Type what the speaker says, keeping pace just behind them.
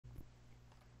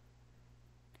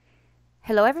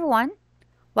Hello everyone,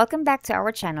 welcome back to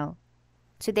our channel.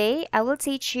 Today, I will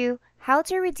teach you how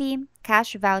to redeem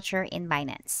cash voucher in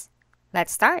Binance.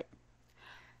 Let's start.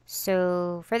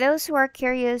 So for those who are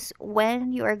curious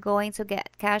when you are going to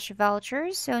get cash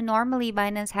vouchers, so normally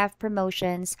Binance have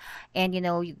promotions and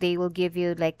they will give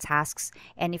you like tasks,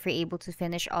 and if you're able to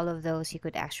finish all of those, you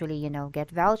could actually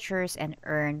get vouchers and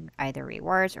earn either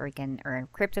rewards, or you can earn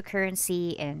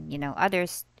cryptocurrency and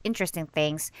others interesting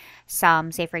things.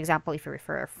 Some say, for example, if you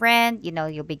refer a friend,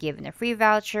 you'll be given a free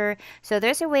voucher. So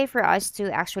there's a way for us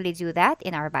to actually do that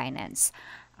in our Binance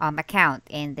account.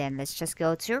 And then let's just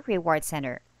go to Reward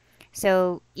Center.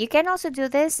 So you can also do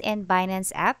this in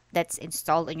Binance app that's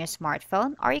installed on your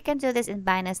smartphone, or you can do this in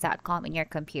Binance.com in your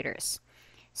computers.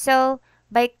 So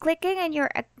by clicking on your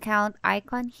account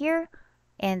icon here,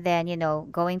 and then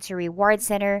going to Reward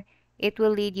Center, it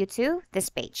will lead you to this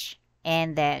page.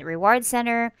 And then Reward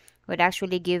Center would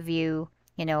actually give you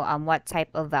what type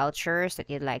of vouchers that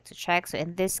you'd like to check. So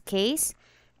in this case,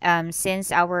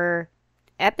 since our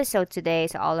episode today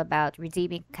is all about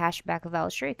redeeming cashback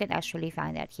voucher, you can actually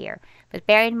find that here. But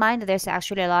bear in mind that there's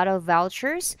actually a lot of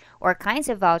vouchers or kinds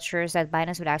of vouchers that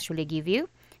Binance would actually give you.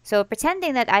 So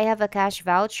pretending that I have a cash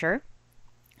voucher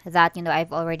that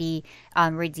I've already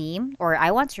redeemed, or I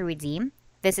want to redeem,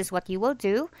 this is what you will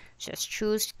do. Just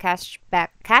choose cashback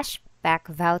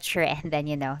voucher, and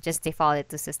then just default it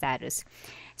to the status.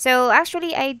 So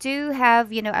actually, I do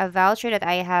have a voucher that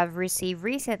I have received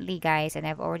recently, guys, and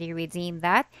I've already redeemed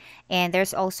that. And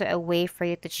there's also a way for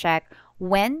you to check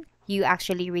when you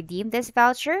actually redeem this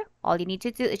voucher. All you need to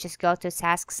do is just go to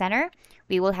Task Center.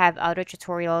 We will have other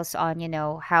tutorials on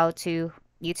how to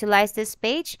utilize this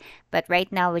page, but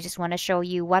right now we just want to show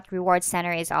you what Reward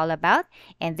Center is all about,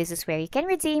 and this is where you can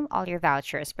redeem all your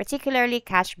vouchers, particularly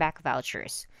cashback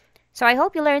vouchers. So I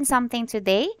hope you learned something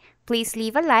today. Please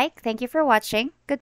leave a like. Thank you for watching. Goodbye.